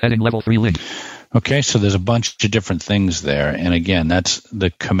OS heading level 3 link. Okay, so there's a bunch of different things there. And again, that's the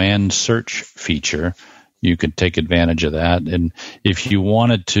command search feature. You could take advantage of that. And if you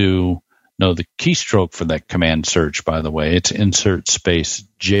wanted to know the keystroke for that command search, by the way, it's insert space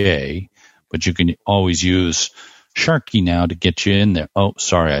J, but you can always use Sharky now to get you in there. Oh,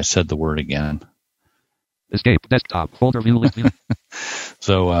 sorry, I said the word again. Escape, desktop, folder view, link view.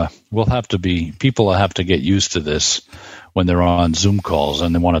 So people will have to get used to this when they're on Zoom calls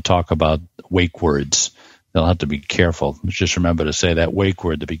and they want to talk about wake words. They'll have to be careful. Just remember to say that wake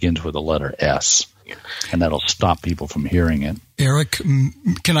word that begins with the letter S, and that'll stop people from hearing it. Eric,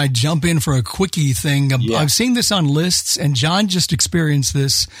 can I jump in for a quickie thing? Yeah. I've seen this on lists, and John just experienced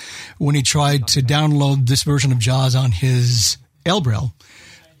this when he tried to download this version of JAWS on his Elbrel.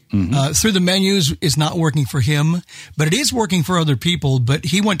 Mm-hmm. Through the menus is not working for him, but it is working for other people. But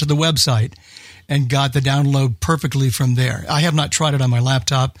he went to the website and got the download perfectly from there. I have not tried it on my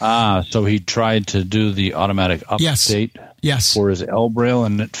laptop. So he tried to do the automatic update yes. for his Elbrel,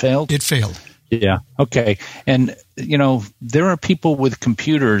 and it failed? It failed. Yeah. Okay. And, there are people with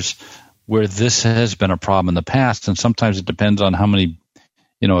computers where this has been a problem in the past, and sometimes it depends on how many,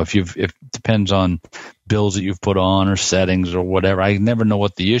 if it depends on bills that you've put on or settings or whatever. I never know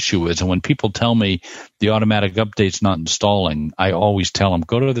what the issue is. And when people tell me the automatic update's not installing, I always tell them,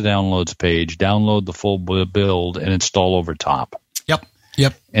 go to the downloads page, download the full build, and install over top.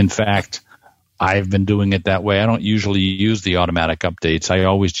 Yep. In fact, I've been doing it that way. I don't usually use the automatic updates. I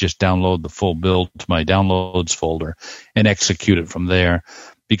always just download the full build to my downloads folder and execute it from there.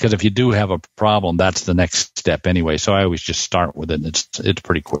 Because if you do have a problem, that's the next step anyway. So I always just start with it, and it's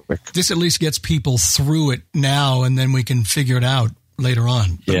pretty quick. This at least gets people through it now, and then we can figure it out later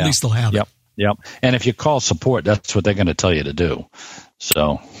on. But at least they'll have it. Yep. And if you call support, that's what they're going to tell you to do.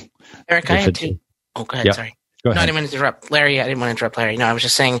 So, Eric, I had to. Oh, go ahead. Yep. Sorry. Go ahead. No, I didn't want to interrupt Larry. I didn't want to interrupt Larry. No, I was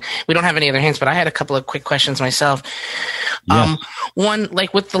just saying we don't have any other hints, but I had a couple of quick questions myself. Yes. One,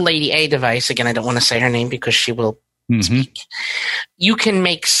 like with the Lady A device, again, I don't want to say her name because she will speak. You can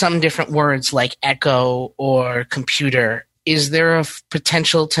make some different words like echo or computer. Is there a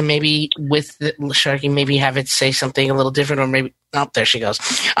potential to maybe with the Sharky maybe have it say something a little different, or maybe there she goes.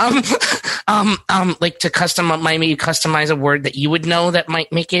 Like to customize a word that you would know that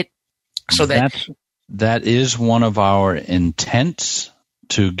might make it so that is one of our intents,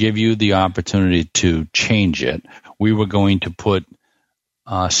 to give you the opportunity to change it. We were going to put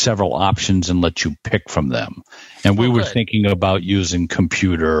several options and let you pick from them. And we were thinking about using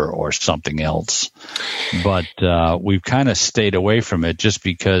computer or something else. But we've kind of stayed away from it just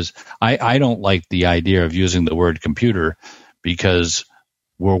because I don't like the idea of using the word computer, because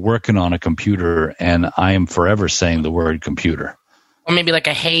we're working on a computer and I am forever saying the word computer. Or maybe like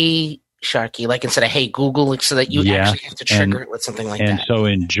a hey Sharky, like instead of hey Google, so that you actually have to trigger it with something like that. And so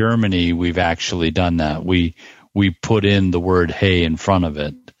in Germany, we've actually done that. We put in the word hey in front of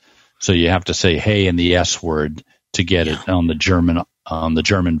it. So you have to say hey and the S word to get it on the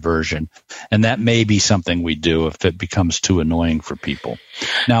German version. And that may be something we do if it becomes too annoying for people.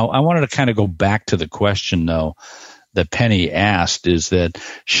 Now, I wanted to kind of go back to the question, though, that Penny asked, is that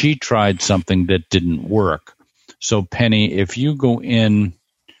she tried something that didn't work. So, Penny, if you go in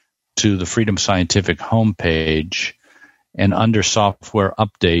to the Freedom Scientific homepage, and under software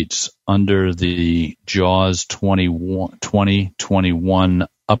updates, under the JAWS 2021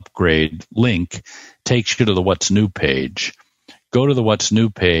 upgrade link, takes you to the What's New page. Go to the What's New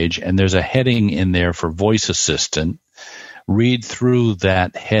page, and there's a heading in there for Voice Assistant. Read through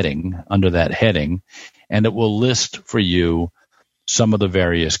that heading, under that heading, and it will list for you some of the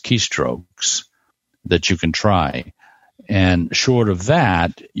various keystrokes that you can try. And short of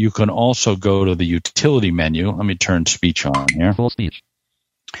that, you can also go to the utility menu. Let me turn speech on here. Full speech.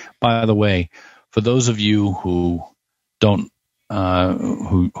 By the way, for those of you who don't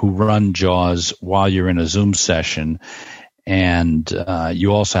who run JAWS while you're in a Zoom session, and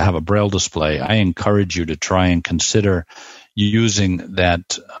you also have a Braille display, I encourage you to try and consider using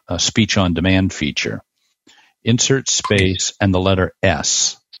that speech on demand feature. Insert space and the letter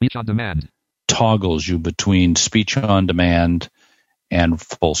S. Speech on demand. Toggles you between speech on demand and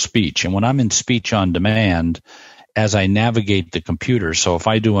full speech. And when I'm in speech on demand, as I navigate the computer, so if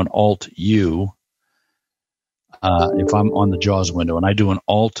I do an Alt-U, if I'm on the JAWS window and I do an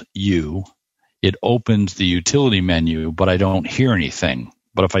Alt-U, it opens the utility menu, but I don't hear anything.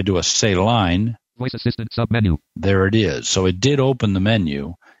 But if I do a say line, voice assistant submenu, there it is. So it did open the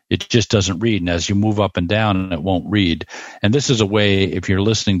menu. It just doesn't read. And as you move up and down, it won't read. And this is a way, if you're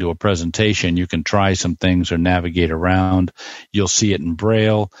listening to a presentation, you can try some things or navigate around. You'll see it in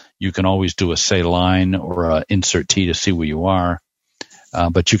Braille. You can always do a say line or a insert T to see where you are.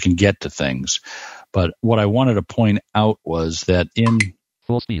 But you can get to things. But what I wanted to point out was that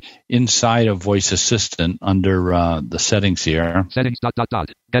full speech. Inside of Voice Assistant, under the settings here, settings ...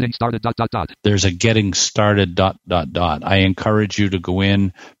 getting started ... there's a getting started ... I encourage you to go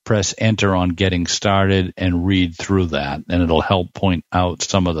in, press enter on getting started, and read through that, and it'll help point out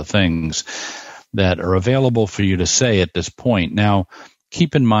some of the things that are available for you to say at this point. Now,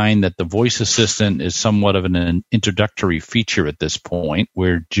 keep in mind that the Voice Assistant is somewhat of an introductory feature at this point.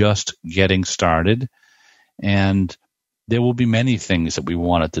 We're just getting started, and there will be many things that we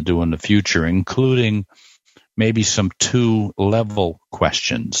want it to do in the future, including maybe some 2-level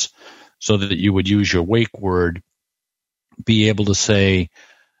questions, so that you would use your wake word, be able to say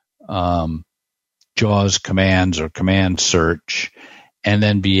JAWS commands or command search, and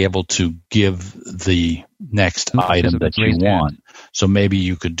then be able to give the next item that you want. So maybe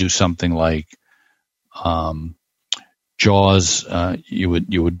you could do something like JAWS, you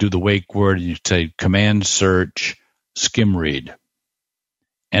would do the wake word, and you'd say command search, skim read,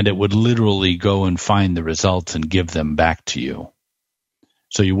 and it would literally go and find the results and give them back to you.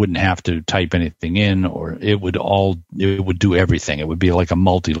 So you wouldn't have to type anything in, or it would do everything. It would be like a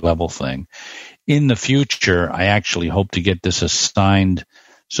multi-level thing. In the future, I actually hope to get this assigned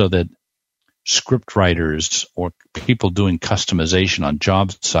so that script writers or people doing customization on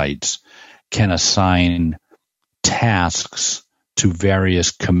job sites can assign tasks to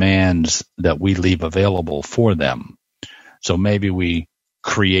various commands that we leave available for them. So maybe we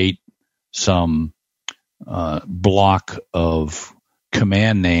create some block of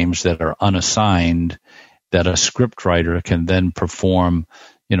command names that are unassigned that a scriptwriter can then perform,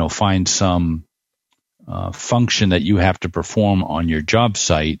 find some function that you have to perform on your job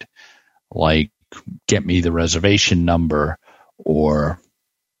site, like get me the reservation number, or,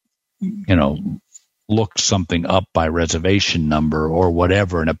 look something up by reservation number or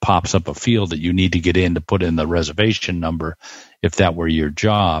whatever, and it pops up a field that you need to get in to put in the reservation number. If that were your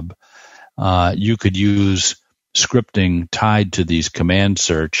job, you could use scripting tied to these command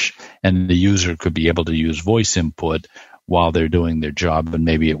search, and the user could be able to use voice input while they're doing their job, and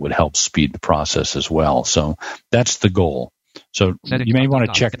maybe it would help speed the process as well. So that's the goal. So you may want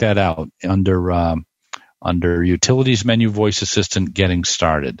to check that out under Utilities menu, Voice Assistant, Getting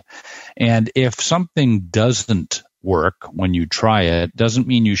Started. And if something doesn't work when you try it, doesn't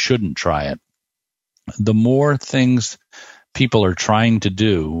mean you shouldn't try it. The more things people are trying to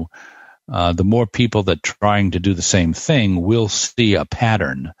do, the more people that are trying to do the same thing will see a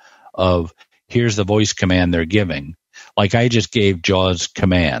pattern of, here's the voice command they're giving. Like I just gave JAWS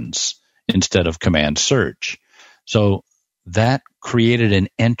commands instead of command search. So that created an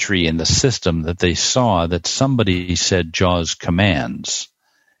entry in the system that they saw that somebody said JAWS commands.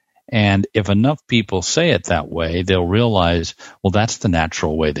 And if enough people say it that way, they'll realize, well, that's the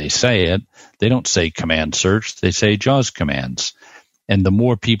natural way they say it. They don't say command search, they say JAWS commands. And the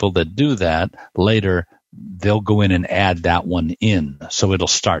more people that do that, later they'll go in and add that one in, so it'll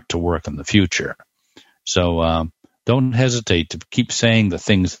start to work in the future. So don't hesitate to keep saying the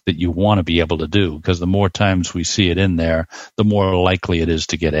things that you want to be able to do, because the more times we see it in there, the more likely it is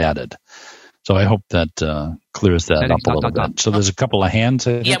to get added. So I hope that clears that up a little bit. So there's a couple of hands.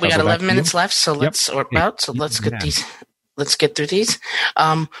 Yeah, we got 11 minutes left, so let's get through these.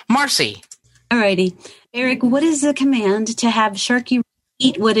 Marcy. Alrighty. Eric, what is the command to have Sharky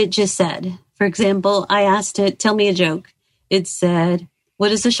repeat what it just said? For example, I asked it, tell me a joke. It said,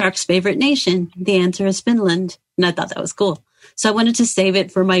 what is the shark's favorite nation? The answer is Finland. And I thought that was cool. So I wanted to save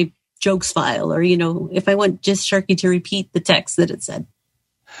it for my jokes file, or, if I want just Sharky to repeat the text that it said.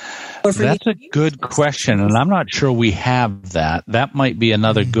 That's a good question, and I'm not sure we have that. That might be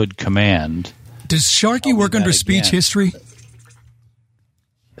another good command. Does Sharky work under speech history?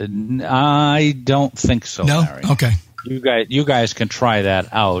 I don't think so, No? Larry. Okay. You guys can try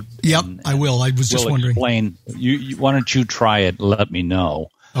that out. Yep, I will. I was just wondering. Explain. Why don't you try it? Let me know.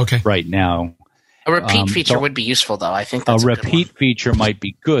 Okay. Right now. A repeat feature would be useful, though. I think that's a repeat feature might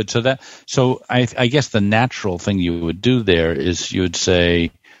be good. So I guess the natural thing you would do there is you would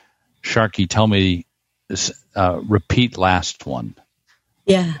say, Sharky, tell me, repeat last one.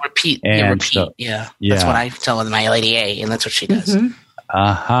 Yeah. Repeat. Yeah. That's what I tell my Lady A, and that's what she does. Mm-hmm.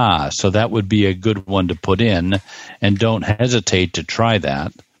 Aha. So that would be a good one to put in, and don't hesitate to try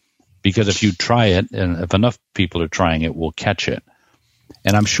that, because if you try it, and if enough people are trying it, we'll catch it.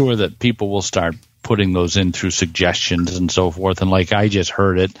 And I'm sure that people will start putting those in through suggestions and so forth. And like I just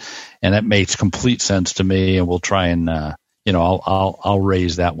heard it, and that makes complete sense to me. And we'll try and I'll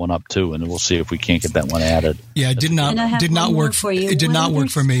raise that one up too, and we'll see if we can't get that one added. Yeah, it did not work for you. It did not work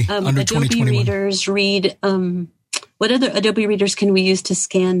for me under Adobe 2021. Readers read. What other Adobe Readers can we use to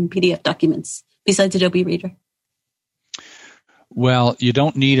scan PDF documents besides Adobe Reader? Well, you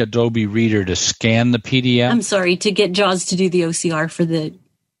don't need Adobe Reader to scan the PDF. I'm sorry, to get JAWS to do the OCR for the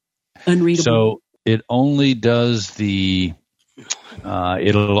unreadable. So it only does it'll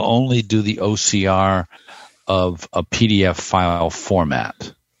only do the OCR of a PDF file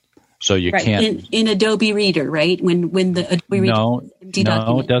format. So you can't in Adobe Reader, right? When the Adobe Reader empty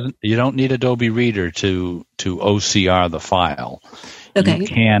document. it doesn't. You don't need Adobe Reader to OCR the file. Okay. You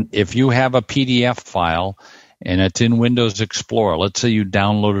can, if you have a PDF file and it's in Windows Explorer. Let's say you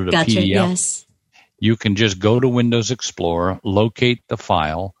downloaded a PDF. Yes. You can just go to Windows Explorer, locate the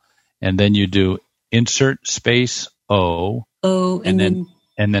file, and then you do Insert space O. And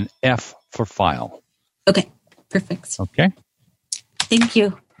then F for file. Okay. Perfect. Okay. Thank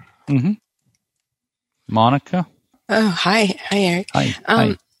you. Mm-hmm. Monica? Oh, hi, Eric.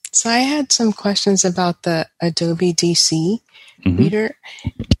 Hi. So I had some questions about the Adobe DC Reader.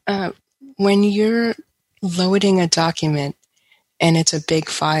 When you're loading a document and it's a big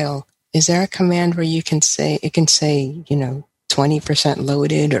file, is there a command where it can say 20%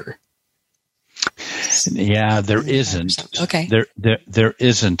 loaded or? Yeah, there isn't. Okay. There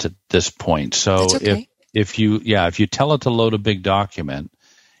isn't at this point. So okay. if you tell it to load a big document,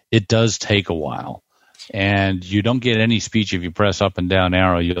 it does take a while. And you don't get any speech if you press up and down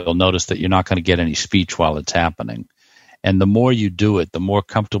arrow. You'll notice that you're not going to get any speech while it's happening. And the more you do it, the more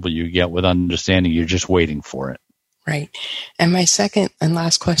comfortable you get with understanding you're just waiting for it. Right. And my second and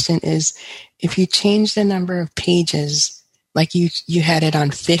last question is, if you change the number of pages, like you had it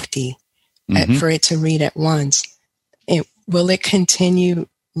on 50 for it to read at once, will it continue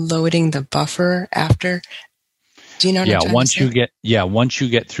loading the buffer after? Do you know what I'm trying to say? Once you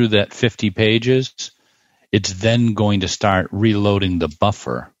get through that 50 pages, it's then going to start reloading the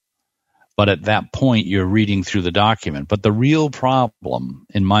buffer. But at that point, you're reading through the document. But the real problem,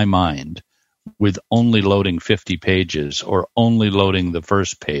 in my mind, with only loading 50 pages or only loading the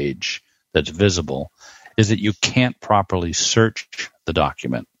first page that's visible is that you can't properly search the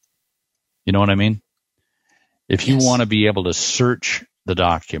document. You know what I mean? If you want to be able to search the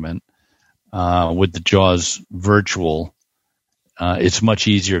document with the JAWS Virtual, it's much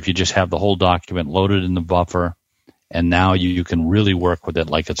easier if you just have the whole document loaded in the buffer, and now you can really work with it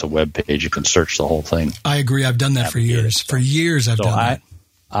like it's a web page. You can search the whole thing. I agree. I've done that for years. For years I've done that.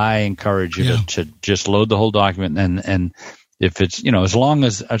 I encourage you to just load the whole document, and if it's, as long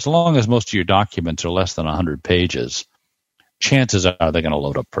as most of your documents are less than 100 pages, chances are they're going to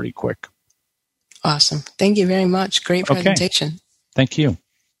load up pretty quick. Awesome. Thank you very much. Great presentation. Okay. Thank you.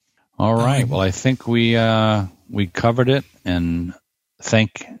 All right. Well, I think we covered it, and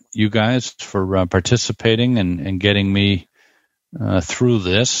thank you guys for participating and getting me through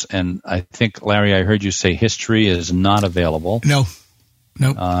this. And I think, Larry, I heard you say history is not available. No.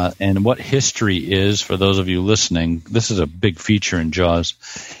 And what history is, for those of you listening, this is a big feature in JAWS.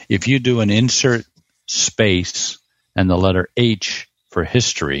 If you do an insert space and the letter H for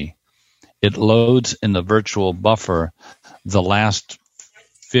history, it loads in the virtual buffer the last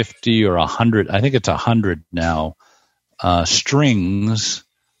 50 or 100, I think it's 100 now, strings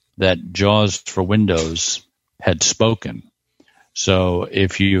that JAWS for Windows had spoken. So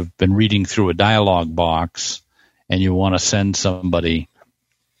if you've been reading through a dialog box and you want to send somebody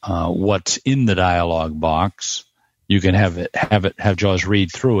what's in the dialog box, you can have JAWS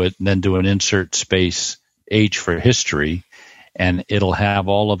read through it and then do an insert space H for history, and it'll have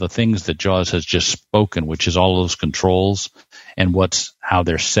all of the things that JAWS has just spoken, which is all those controls, and how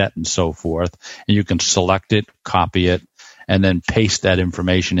they're set and so forth. And you can select it, copy it, and then paste that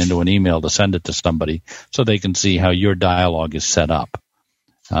information into an email to send it to somebody so they can see how your dialogue is set up.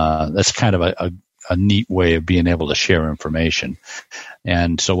 That's kind of a neat way of being able to share information.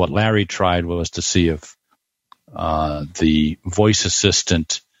 And so what Larry tried was to see if the voice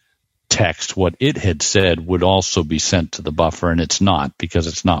assistant text, what it had said, would also be sent to the buffer, and it's not, because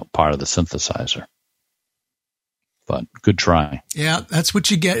it's not part of the synthesizer. But good try. Yeah, that's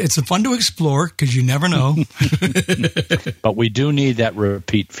what you get. It's fun to explore because you never know. But we do need that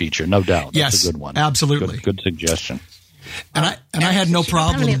repeat feature, no doubt. That's yes, a good one. Absolutely. Good suggestion. And I had no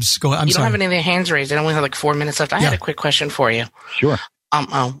problems. Go ahead. You don't have any of the hands raised. I only have like 4 minutes left. I had a quick question for you. Sure.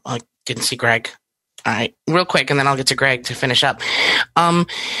 I didn't see Greg. All right, real quick, and then I'll get to Greg to finish up. I'm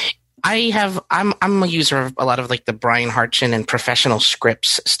a user of a lot of like the Brian Hartchin and professional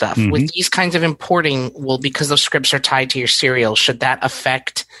scripts stuff. Mm-hmm. With these kinds of importing, because those scripts are tied to your serial, should that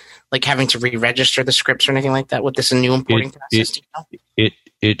affect like having to re-register the scripts or anything like that with this new importing process?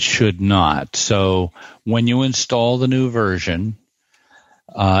 It should not. So when you install the new version,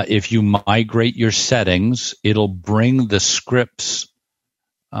 if you migrate your settings, it'll bring the scripts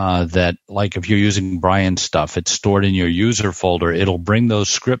that, like if you're using Brian's stuff, it's stored in your user folder. It'll bring those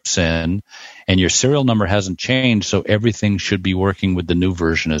scripts in, and your serial number hasn't changed, so everything should be working with the new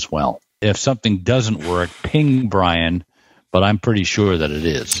version as well. If something doesn't work, ping Brian, but I'm pretty sure that it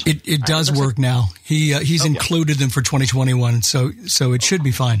is. It does work now. He's included them for 2021, so it should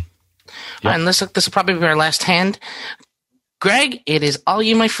be fine. Yep. And this will probably be our last hand. Greg, it is all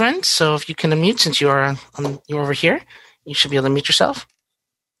you, my friend. So if you can unmute, since you're over here, you should be able to mute yourself.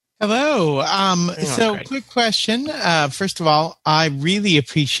 Hello. Quick question. First of all, I really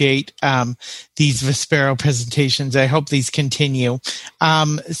appreciate these Vispero presentations. I hope these continue.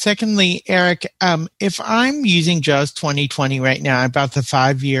 Secondly, Eric, if I'm using JAWS 2020 right now, I bought the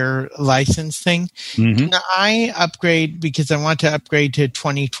 5-year license thing. Mm-hmm. Can I upgrade, because I want to upgrade to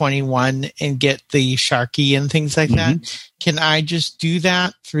 2021 and get the Sharky and things like that? Can I just do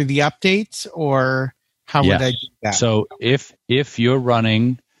that through the updates, or how would I do that? So if you're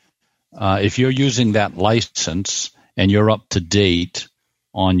running... if you're using that license and you're up to date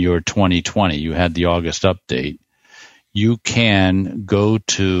on your 2020, you had the August update, you can go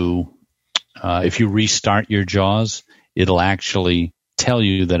to, if you restart your JAWS, it'll actually tell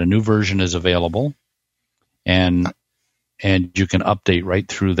you that a new version is available, and you can update right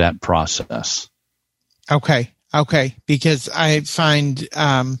through that process. Okay, because I find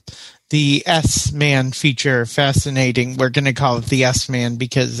the S-Man feature fascinating. We're going to call it the S-Man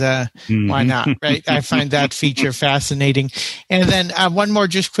because why not, right? I find that feature fascinating. And then one more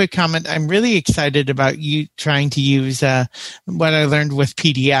just quick comment. I'm really excited about you trying to use what I learned with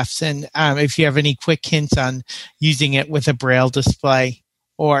PDFs. And if you have any quick hints on using it with a Braille display,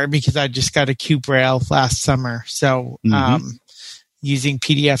 or because I just got a Q Braille last summer. So using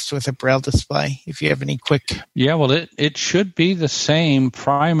PDFs with a Braille display, if you have any quick... Yeah, well, it should be the same.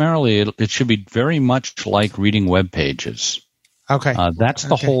 Primarily, it should be very much like reading web pages. Okay. That's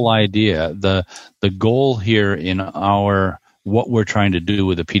the whole idea. The goal here in what we're trying to do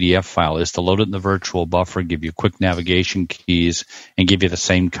with a PDF file is to load it in the virtual buffer, give you quick navigation keys, and give you the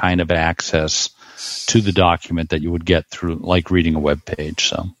same kind of access to the document that you would get through like reading a web page.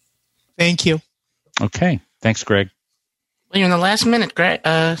 So, thank you. Okay. Thanks, Greg. Well, you're in the last minute, Greg.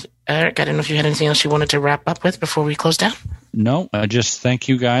 Eric, I don't know if you had anything else you wanted to wrap up with before we close down. No, just thank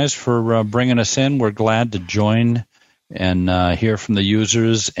you guys for bringing us in. We're glad to join and hear from the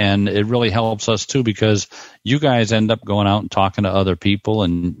users, and it really helps us too because you guys end up going out and talking to other people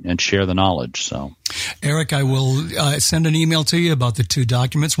and share the knowledge. So, Eric, I will send an email to you about the 2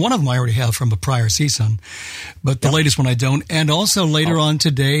 documents. One of them I already have from a prior CSUN, but the latest one I don't. And also later on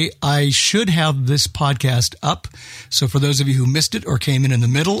today, I should have this podcast up. So for those of you who missed it or came in the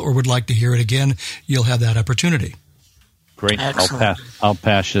middle or would like to hear it again, you'll have that opportunity. Great. I'll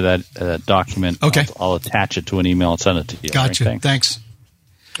pass you that document. Okay. I'll attach it to an email and send it to you. Gotcha. Right? Thanks.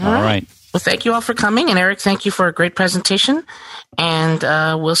 All right. Well, thank you all for coming. And Eric, thank you for a great presentation. And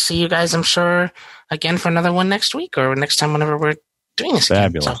we'll see you guys, I'm sure, again for another one next week or next time whenever we're doing this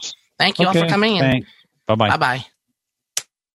again. Fabulous. So, thank you all for coming in. Bye-bye. Bye-bye.